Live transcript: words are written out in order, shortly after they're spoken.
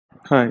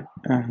Hi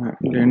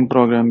learn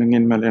programming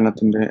in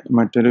മലയാളത്തിൻ്റെ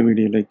മറ്റൊരു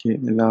വീഡിയോയിലേക്ക്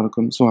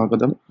എല്ലാവർക്കും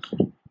സ്വാഗതം.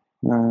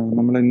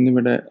 നമ്മൾ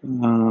ഇന്നിവിടെ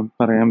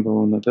പറയാൻ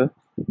പോകുന്നത്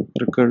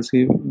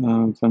റിക്കർസീവ്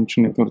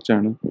ഫങ്ഷനെ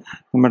കുറിച്ചാണ്.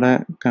 നമ്മുടെ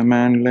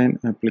കമാൻഡ് ലൈൻ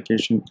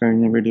ആപ്ലിക്കേഷൻ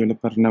കഴിഞ്ഞ വീഡിയോയിൽ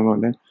പറഞ്ഞ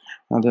പോലെ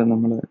അത്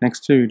നമ്മൾ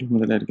നെക്സ്റ്റ് വീഡിയോ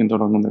മുതലായിരിക്കും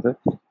തുടങ്ങുന്നത്.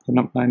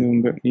 കാരണം അതിന്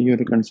മുമ്പ് ഈ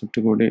ഒരു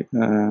കൺസെപ്റ്റ് കൂടി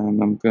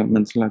നമുക്ക്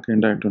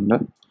മനസ്സിലാക്കേണ്ടതായിട്ടുണ്ട്.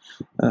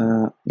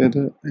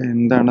 ഇത്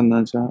എന്താണെന്ന്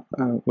വെച്ചാൽ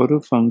ഒരു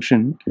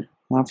ഫങ്ഷൻ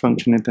ആ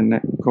ഫങ്ഷനെ തന്നെ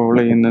കോൾ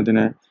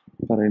ചെയ്യുന്നതിന്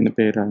പറയുന്ന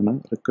പേരാണ്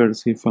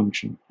റിക്കർസീവ്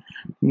ഫങ്ഷൻ.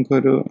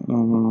 നമുക്കൊരു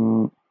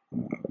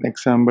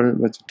എക്സാമ്പിൾ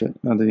വെച്ചിട്ട്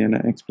അത് ഞാൻ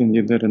എക്സ്പ്ലെയിൻ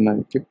ചെയ്ത്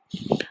തരുന്നതായിരിക്കും.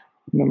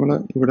 നമ്മൾ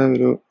ഇവിടെ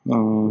ഒരു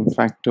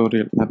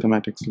ഫാക്ടോറിയൽ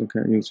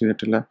മാത്തമാറ്റിക്സിലൊക്കെ യൂസ്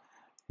ചെയ്തിട്ടുള്ള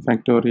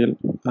ഫാക്ടോറിയൽ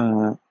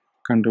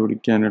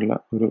കണ്ടുപിടിക്കാനുള്ള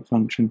ഒരു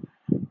ഫങ്ഷൻ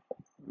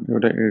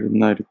ഇവിടെ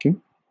എഴുതുന്നതായിരിക്കും.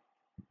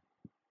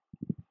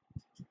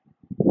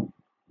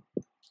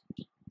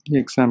 ഈ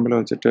എക്സാമ്പിൾ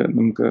വെച്ചിട്ട്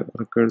നമുക്ക്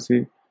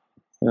റിക്കർസീവ്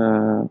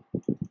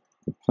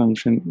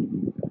ഫങ്ഷൻ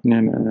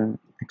ഞാൻ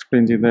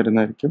എക്സ്പ്ലെയിൻ ചെയ്ത്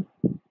തരുന്നതായിരിക്കും.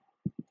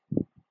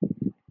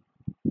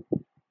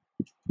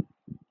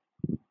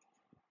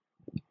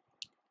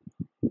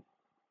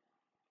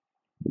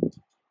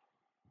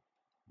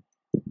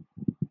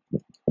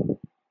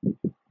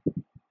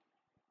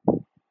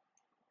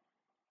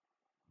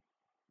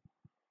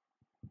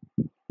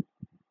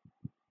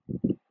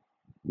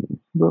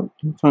 അപ്പോൾ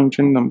ഈ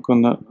ഫങ്ഷൻ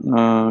നമുക്കൊന്ന്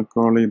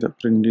കോൾ ചെയ്ത്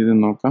പ്രിന്റ് ചെയ്ത്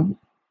നോക്കാം.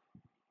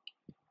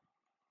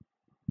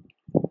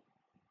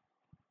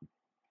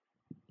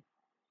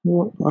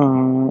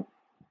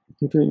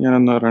 ഇത്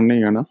ഞാനൊന്ന് റൺ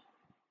ചെയ്യണം.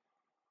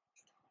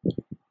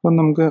 അപ്പം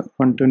നമുക്ക്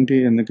 120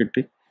 എന്ന്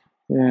കിട്ടി.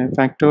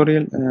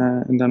 ഫാക്ടോറിയൽ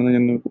എന്താണെന്ന്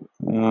ഞാൻ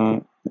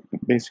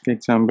ബേസിക്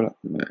എക്സാമ്പിൾ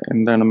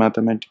എന്താണ്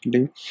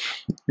മാത്തമാറ്റിക്കലി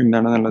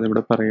എന്താണെന്നുള്ളത്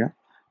ഇവിടെ പറയാം.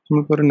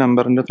 നമ്മളിപ്പോൾ ഒരു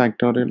നമ്പറിൻ്റെ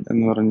ഫാക്ടോറിയൽ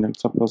എന്ന് പറഞ്ഞാൽ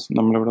സപ്പോസ്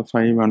നമ്മളിവിടെ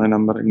 5 ആണ്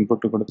നമ്പർ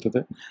ഇൻപുട്ട് കൊടുത്തത്.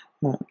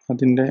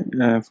 അതിൻ്റെ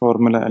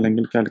ഫോർമുല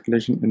അല്ലെങ്കിൽ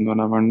കാൽക്കുലേഷൻ എന്ന്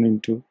പറഞ്ഞാൽ 1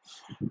 ×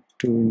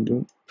 2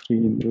 × 3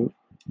 ×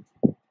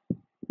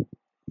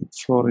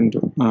 4 ×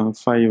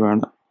 5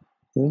 ആണ്.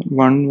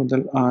 1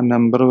 മുതൽ ആ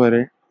നമ്പർ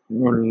വരെ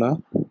ഉള്ള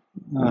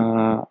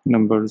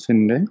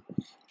നമ്പേഴ്സിൻ്റെ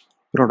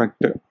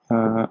പ്രൊഡക്റ്റ്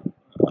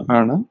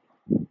ആണ്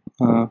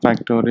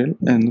ഫാക്ടോറിയൽ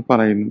എന്ന്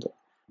പറയുന്നത്.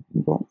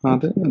 അപ്പോൾ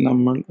അത്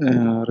നമ്മൾ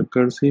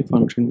റിക്കർസീവ്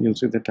ഫങ്ഷൻ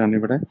യൂസ് ചെയ്തിട്ടാണ്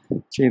ഇവിടെ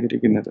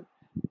ചെയ്തിരിക്കുന്നത്.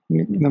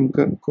 ഇനി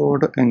നമുക്ക്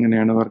കോഡ്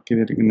എങ്ങനെയാണ് വർക്ക്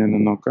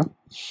ചെയ്തിരിക്കുന്നതെന്ന് നോക്കാം.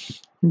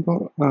 ഇപ്പോൾ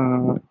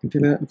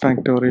ഇതിൽ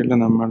ഫാക്ടോറിയലിൽ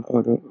നമ്മൾ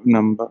ഒരു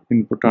നമ്പർ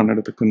ഇൻപുട്ടാണ്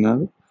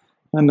എടുക്കുന്നത്.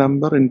 ആ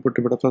നമ്പർ ഇൻപുട്ട്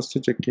ഇവിടെ ഫസ്റ്റ്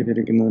ചെക്ക്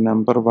ചെയ്തിരിക്കുന്നത്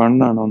നമ്പർ 1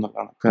 ആണോ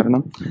എന്നുള്ളതാണ്.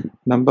 കാരണം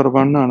നമ്പർ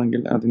 1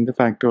 ആണെങ്കിൽ അതിൻ്റെ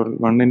ഫാക്ടോറിയൽ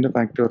 1ൻ്റെ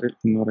ഫാക്ടോറിയൽ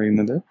എന്ന്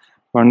പറയുന്നത്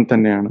 1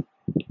 തന്നെയാണ്.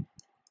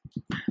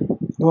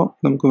 അപ്പോൾ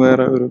നമുക്ക്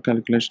വേറെ ഒരു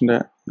കാൽക്കുലേഷൻ്റെ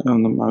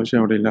ഒന്നും ആവശ്യം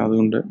അവിടെ ഇല്ല.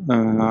 അതുകൊണ്ട്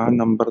ആ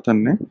നമ്പർ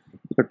തന്നെ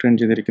റിട്ടേൺ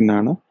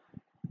ചെയ്തിരിക്കുന്നതാണ്.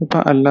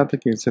 ഇപ്പം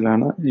അല്ലാത്ത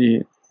കേസിലാണ് ഈ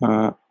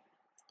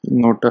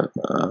ഇങ്ങോട്ട്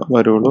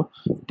വരുള്ളൂ.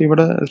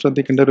 ഇവിടെ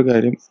ശ്രദ്ധിക്കേണ്ട ഒരു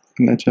കാര്യം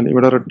എന്ന് വെച്ചാൽ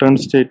ഇവിടെ റിട്ടേൺ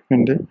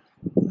സ്റ്റേറ്റ്മെൻറ്റ്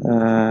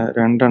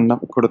 2 എണ്ണം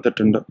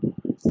കൊടുത്തിട്ടുണ്ട്.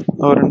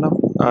 ഒരെണ്ണം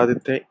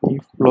ആദ്യത്തെ ഈ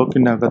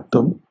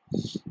ബ്ലോക്കിനകത്തും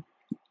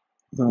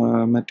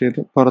മറ്റേത്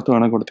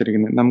പുറത്തുമാണ്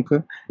കൊടുത്തിരിക്കുന്നത്. നമുക്ക്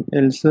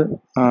എൽസ്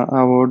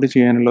അവോയ്ഡ്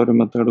ചെയ്യാനുള്ള ഒരു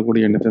മെത്തേഡ്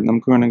കൂടിയുണ്ട്.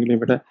 നമുക്ക് വേണമെങ്കിൽ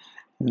ഇവിടെ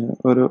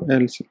ഒരു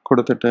എൽസ്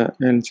കൊടുത്തിട്ട്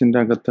എൽസിൻ്റെ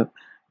അകത്ത്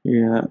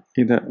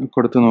ഇത്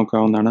കൊടുത്തു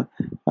നോക്കാവുന്നതാണ്.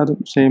 അതും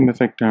സെയിം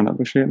എഫക്റ്റ് ആണ്.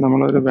 പക്ഷേ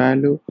നമ്മളൊരു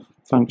വാല്യൂ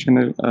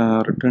ഫങ്ഷനിൽ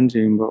റിട്ടേൺ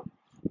ചെയ്യുമ്പോൾ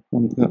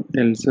നമുക്ക്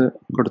എൽസ്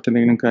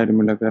കൊടുത്തില്ലെങ്കിലും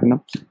കാര്യമില്ല. കാരണം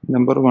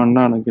നമ്പർ 1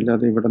 ആണെങ്കിൽ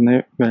അത് ഇവിടുന്ന്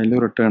വാല്യൂ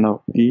റിട്ടേൺ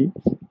ആവും. ഈ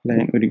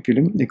ലൈൻ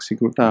ഒരിക്കലും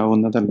എക്സിക്യൂട്ട്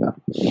ആവുന്നതല്ല.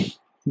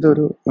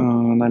 ഇതൊരു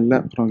നല്ല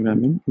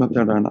പ്രോഗ്രാമിംഗ്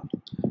മെത്തേഡാണ്.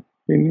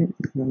 ഇനി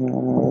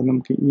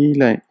നമുക്ക് ഈ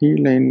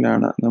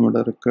ലൈനിലാണ്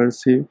നമ്മുടെ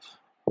റിക്കർസീവ്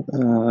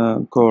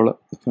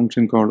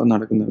ഫങ്ഷൻ കോള്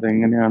നടക്കുന്നത്.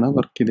 എങ്ങനെയാണ്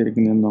വർക്ക്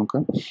ചെയ്തിരിക്കുന്നതെന്ന്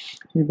നോക്കാം.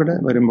 ഇവിടെ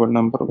വരുമ്പോൾ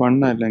നമ്പർ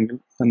 1 അല്ലെങ്കിൽ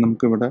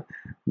നമുക്കിവിടെ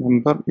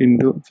number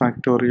into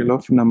factorial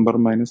of number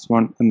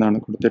 -1 എന്നാണ്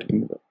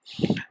കൊടുത്തിരിക്കുന്നത്.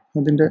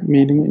 അതിൻ്റെ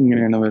മീനിങ്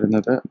ഇങ്ങനെയാണ്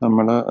വരുന്നത്.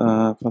 നമ്മൾ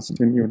ഫസ്റ്റ്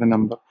ടൈം ഇവിടെ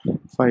നമ്പർ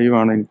 5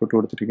 ആണ് ഇൻപുട്ട്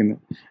കൊടുത്തിരിക്കുന്നത്.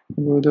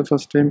 അപ്പോൾ ഇത്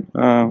ഫസ്റ്റ് ടൈം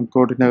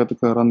കോഡിനകത്ത്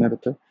കയറാൻ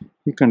നേരത്ത്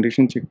ഈ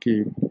കണ്ടീഷൻ ചെക്ക്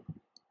ചെയ്യും.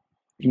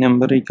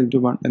 നമ്പർ ഈക്വൽ ടു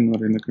 1 എന്ന്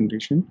പറയുന്ന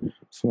കണ്ടീഷൻ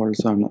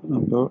ഫോൾസ് ആണ്.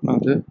 അപ്പോൾ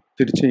അത്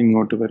തിരിച്ച്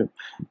ഇങ്ങോട്ട് വരും.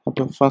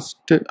 അപ്പോൾ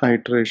ഫസ്റ്റ്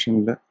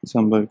ഐറ്ററേഷനിൽ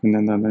സംഭവിക്കുന്നത്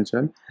എന്താണെന്ന്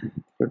വെച്ചാൽ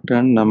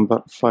return number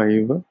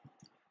 5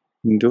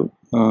 into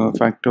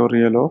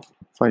factorial of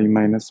 5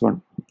 - 1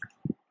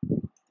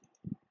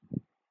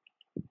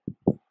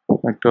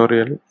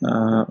 factorial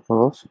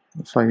of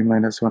 5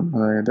 - 1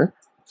 അതായത്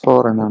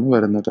 4 എന്നാണ്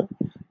വരുന്നത്.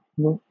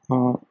 അപ്പോൾ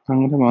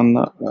അങ്ങനെ വന്ന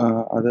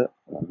അത്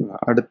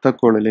അടുത്ത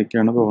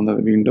കോളിലേക്കാണ് പോകുന്നത്.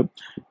 വീണ്ടും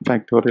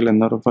ഫാക്ടോറിയൽ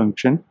എന്നൊരു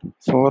ഫങ്ഷൻ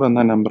 4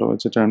 എന്ന നമ്പർ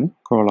വെച്ചിട്ടാണ്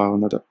കോൾ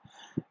ആവുന്നത്.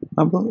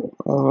 അപ്പോൾ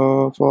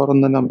 4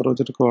 എന്ന നമ്പർ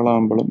വെച്ചിട്ട് കോൾ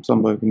ആകുമ്പോഴും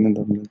സംഭവിക്കുന്നത്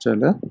എന്താണെന്ന്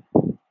വെച്ചാൽ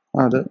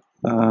അത്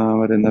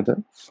വരുന്നത്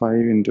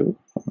 5 ×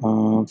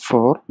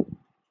 4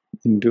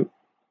 ×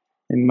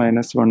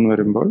 n-1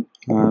 വരുമ്പോൾ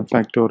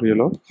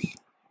ഫാക്ടോറിയൽ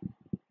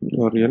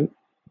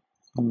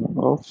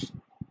ഓഫ്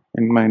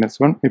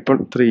n-1 ഇപ്പോൾ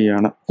 3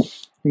 ആണ്.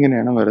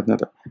 ഇങ്ങനെയാണ്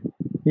വരുന്നത്.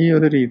 ഈ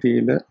ഒരു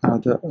രീതിയിൽ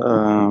അത്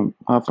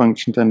ആ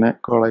ഫങ്ഷൻ തന്നെ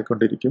കോൾ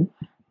ആയിക്കൊണ്ടിരിക്കും.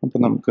 അപ്പോൾ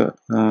നമുക്ക്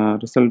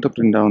റിസൾട്ട്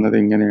പ്രിൻ്റ് ആവുന്നത്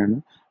ഇങ്ങനെയാണ്.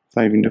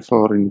 5 ×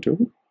 4 ×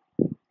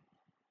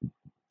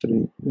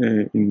 3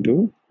 ഇൻറ്റു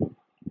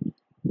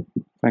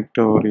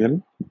ഫാക്ടോറിയൽ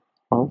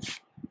ഓഫ്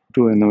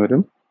 2 എന്ന്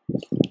വരും.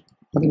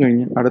 അത്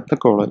കഴിഞ്ഞ് അടുത്ത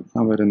കോളം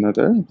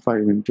വരുന്നത്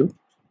 5 ×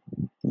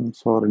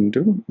 4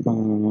 ×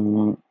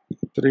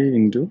 3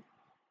 ×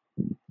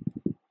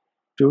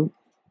 2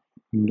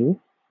 ഇൻറ്റു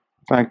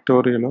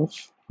ഫാക്ടോറിയൽ ഓഫ്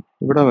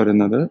ഇവിടെ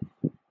വരുന്നത്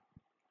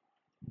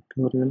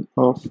ഫാക്ടോറിയൽ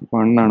ഓഫ്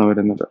 1 ആണ്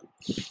വരുന്നത്.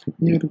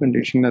 ഈ ഒരു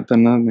കണ്ടീഷനിൽ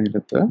എത്തുന്ന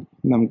നേരത്ത്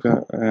നമുക്ക്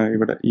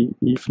ഇവിടെ ഈ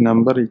ഇഫ്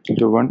നമ്പർ ഈക്വൽ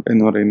ടു 1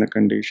 എന്ന് പറയുന്ന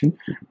കണ്ടീഷൻ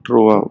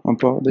ട്രൂ ആവും.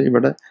 അപ്പോൾ അത്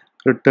ഇവിടെ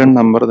റിട്ടേൺ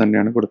നമ്പർ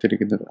തന്നെയാണ്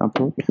കൊടുത്തിരിക്കുന്നത്.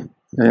 അപ്പോൾ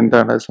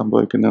എന്താണ്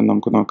സംഭവിക്കുന്നത്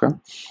നമുക്ക് നോക്കാം.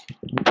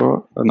 അപ്പോൾ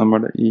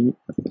നമ്മുടെ ഈ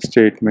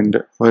സ്റ്റേറ്റ്മെൻറ്റ്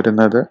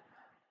വരുന്നത്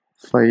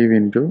 5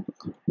 ×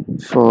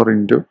 4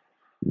 ×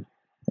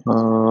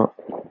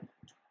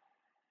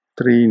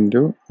 3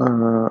 ×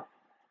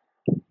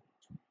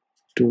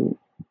 2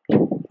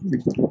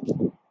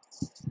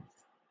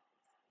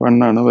 1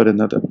 ആണ്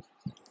വരുന്നത്.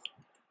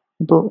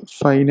 അപ്പോൾ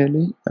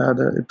ഫൈനലി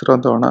അത് ഇത്ര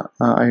തവണ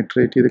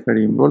ഐട്രേറ്റ് ചെയ്ത്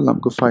കഴിയുമ്പോൾ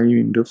നമുക്ക്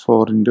 5 ×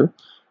 4 ×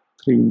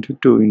 3 ×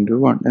 2 ×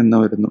 1 എന്ന്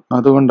വരുന്നു.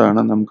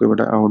 അതുകൊണ്ടാണ്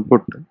നമുക്കിവിടെ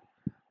ഔട്ട്പുട്ട്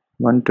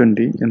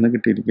 120 എന്ന്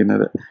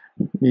കിട്ടിയിരിക്കുന്നത്.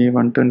 ഈ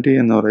 120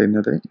 എന്ന്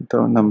പറയുന്നത്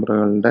ഇത്തരം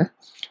നമ്പറുകളുടെ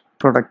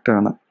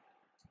പ്രൊഡക്റ്റാണ്.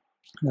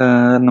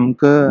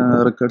 നമുക്ക്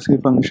റിക്കർസീവ്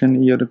ഫംഗ്ഷൻ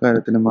ഈ ഒരു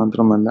കാര്യത്തിന്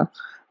മാത്രമല്ല,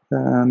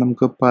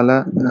 നമുക്ക് പല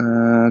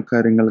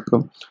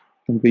കാര്യങ്ങൾക്കും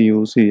നമുക്ക്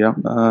യൂസ് ചെയ്യാം.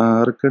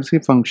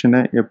 റിക്കർസീവ്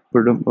ഫംഗ്ഷന്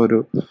എപ്പോഴും ഒരു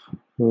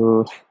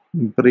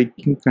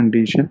ബ്രേക്കിംഗ്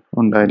കണ്ടീഷൻ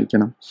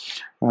ഉണ്ടായിരിക്കണം.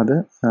 അത്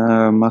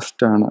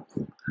മസ്റ്റാണ്.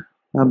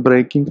 ആ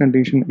ബ്രേക്കിംഗ്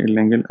കണ്ടീഷൻ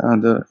ഇല്ലെങ്കിൽ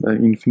അത്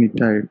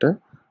ഇൻഫിനിറ്റായിട്ട്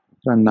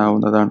റൺ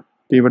ആവുന്നതാണ്.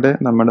 ഇവിടെ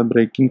നമ്മുടെ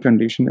ബ്രേക്കിംഗ്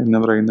കണ്ടീഷൻ എന്ന്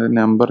പറയുന്നത്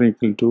നമ്പർ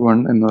ഈക്വൽ ടു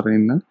 1 എന്ന്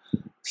പറയുന്ന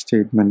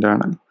സ്റ്റേറ്റ്മെൻ്റ്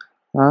ആണ്.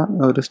 ആ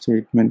ഒരു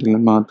സ്റ്റേറ്റ്മെൻറ്റിൽ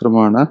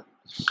മാത്രമാണ്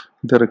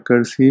ഇത്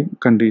റിക്കർസീവ്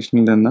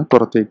കണ്ടീഷനിൽ നിന്ന്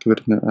പുറത്തേക്ക്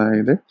വരുന്നത്.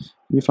 അതായത്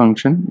ഈ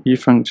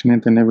ഫംഗ്ഷനെ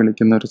തന്നെ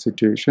വിളിക്കുന്ന ഒരു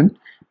സിറ്റുവേഷൻ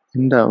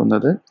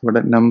ഉണ്ടാവുന്നത്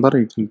ഇവിടെ നമ്പർ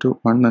ഈക്വൽ ടു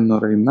 1 എന്ന്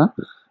പറയുന്ന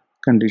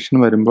കണ്ടീഷൻ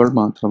വരുമ്പോൾ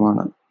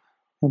മാത്രമാണ്.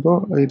 അപ്പോൾ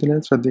ഇതിൽ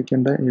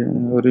ശ്രദ്ധിക്കേണ്ട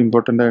ഒരു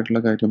ഇമ്പോർട്ടൻ്റ് ആയിട്ടുള്ള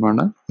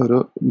കാര്യമാണ് ഒരു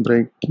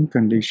ബ്രേക്കിംഗ്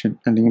കണ്ടീഷൻ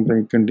അല്ലെങ്കിൽ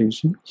ബ്രേക്ക്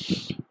കണ്ടീഷൻ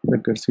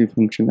റിക്കർസീവ്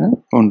ഫംഗ്ഷന്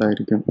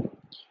ഉണ്ടായിരിക്കും.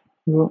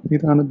 അപ്പോൾ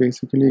ഇതാണ്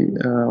ബേസിക്കലി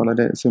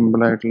വളരെ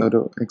സിമ്പിളായിട്ടുള്ള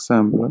ഒരു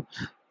എക്സാമ്പിൾ.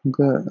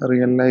 നമുക്ക്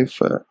റിയൽ ലൈഫ്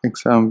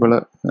എക്സാമ്പിൾ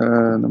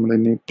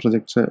നമ്മളിനി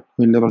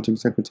വലിയ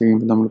പ്രൊജക്ട്സ് ഒക്കെ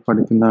ചെയ്യുമ്പോൾ നമ്മൾ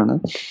പഠിക്കുന്നതാണ്.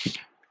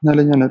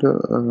 എന്നാലും ഞാനൊരു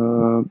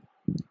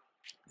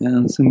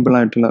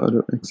സിമ്പിളായിട്ടുള്ള ഒരു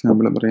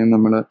എക്സാമ്പിൾ പറയാം.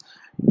 നമ്മൾ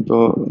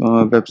ഇപ്പോൾ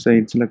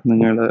വെബ്സൈറ്റ്സിലൊക്കെ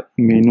നിങ്ങൾ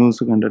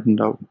മെനൂസ്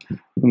കണ്ടിട്ടുണ്ടാവും.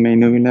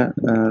 മെനുവിന്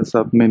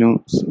സബ്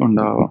മെനൂസ്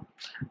ഉണ്ടാവാം.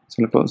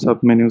 ചിലപ്പോൾ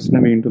സബ് മെനൂസിന്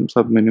വീണ്ടും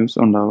സബ് മെനൂസ്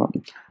ഉണ്ടാവാം.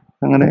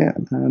 അങ്ങനെ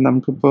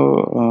നമുക്കിപ്പോൾ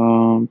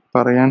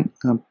പറയാൻ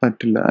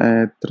പറ്റില്ല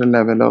എത്ര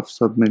ലെവൽ ഓഫ്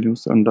സബ്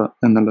മെനൂസ് ഉണ്ട്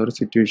എന്നുള്ളൊരു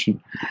സിറ്റുവേഷൻ.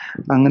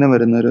 അങ്ങനെ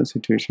വരുന്നൊരു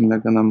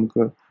സിറ്റുവേഷനിലൊക്കെ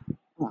നമുക്ക്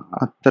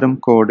അത്തരം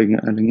കോഡിങ്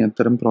അല്ലെങ്കിൽ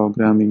അത്തരം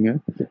പ്രോഗ്രാമിങ്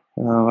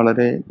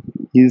വളരെ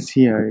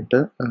ഈസി ആയിട്ട്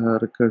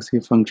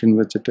റിക്കർസീവ് ഫംഗ്ഷൻ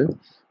വെച്ചിട്ട്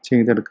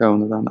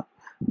ചെയ്തെടുക്കാവുന്നതാണ്.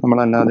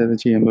 നമ്മളല്ലാതെ ഇത്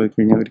ചെയ്യാൻ പോയി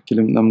കഴിഞ്ഞാൽ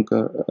ഒരിക്കലും നമുക്ക്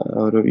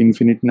ഒരു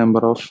infinite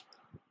number of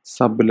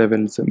sub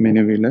levels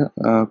മെനുവിൽ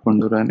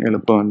കൊണ്ടുവരാൻ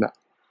എളുപ്പമല്ല.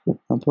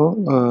 അപ്പോൾ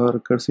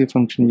റിക്കർസീവ്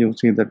ഫംഗ്ഷൻ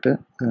യൂസ് ചെയ്തിട്ട്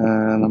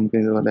നമുക്ക്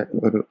ഇതുപോലെ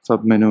ഒരു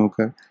സബ് മെനു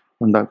ഒക്കെ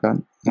ഉണ്ടാക്കാൻ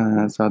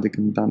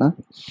സാധിക്കുന്നതാണ്.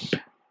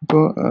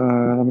 അപ്പോൾ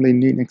നമ്മൾ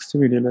ഇനി നെക്സ്റ്റ്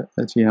വീഡിയോയിൽ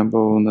ചെയ്യാൻ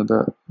പോകുന്നത്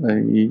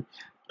ഈ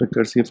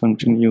റിക്കർസീവ്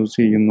ഫംഗ്ഷൻ യൂസ്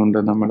ചെയ്യുന്നുണ്ട്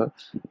നമ്മൾ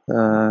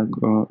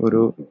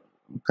ഒരു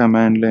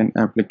കമാൻഡ് ലൈൻ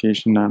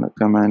ആപ്ലിക്കേഷനാണ്.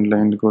 കമാൻഡ്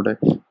ലൈനിൽ കൂടെ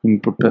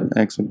ഇൻപുട്ട്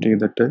ആക്സെപ്റ്റ്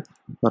ചെയ്തിട്ട്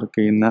വർക്ക്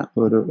ചെയ്യുന്ന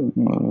ഒരു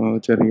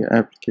ചെറിയ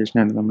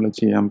ആപ്ലിക്കേഷനാണ് നമ്മൾ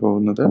ചെയ്യാൻ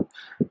പോകുന്നത്.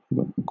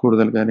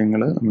 കൂടുതൽ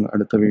കാര്യങ്ങൾ നമ്മൾ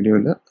അടുത്ത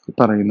വീഡിയോയിൽ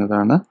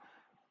പറയുന്നതാണ്.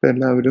 അപ്പോൾ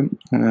എല്ലാവരും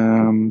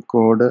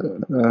കോഡ്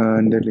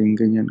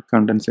ലിങ്ക് ഞാൻ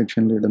കണ്ടന്റ്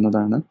സെക്ഷനിൽ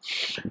ഇടുന്നതാണ്.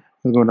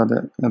 അതുകൂടാതെ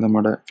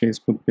നമ്മുടെ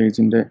ഫേസ്ബുക്ക്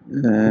പേജിൻ്റെ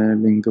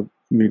ലിങ്ക്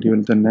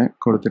വീഡിയോയിൽ തന്നെ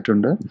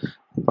കൊടുത്തിട്ടുണ്ട്.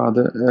 അപ്പോൾ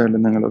അത്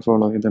നിങ്ങൾ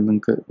ഫോളോ ചെയ്താൽ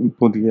നിങ്ങൾക്ക്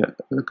പുതിയ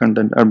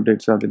കണ്ടന്റ്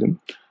അപ്ഡേറ്റ്സ് അതിലും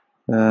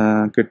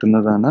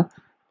കിട്ടുന്നതാണ്.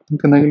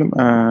 നിങ്ങൾക്ക് എന്തെങ്കിലും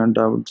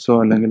ഡൗട്ട്സോ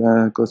അല്ലെങ്കിൽ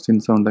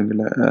ക്വസ്റ്റ്യൻസോ ഉണ്ടെങ്കിൽ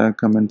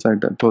കമൻസ്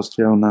ആയിട്ട് പോസ്റ്റ്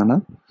ചെയ്യാവുന്നതാണ്.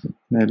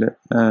 അതിൽ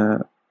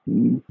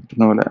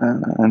പറ്റുന്ന പോലെ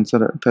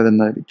ആൻസർ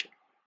തരുന്നതായിരിക്കും.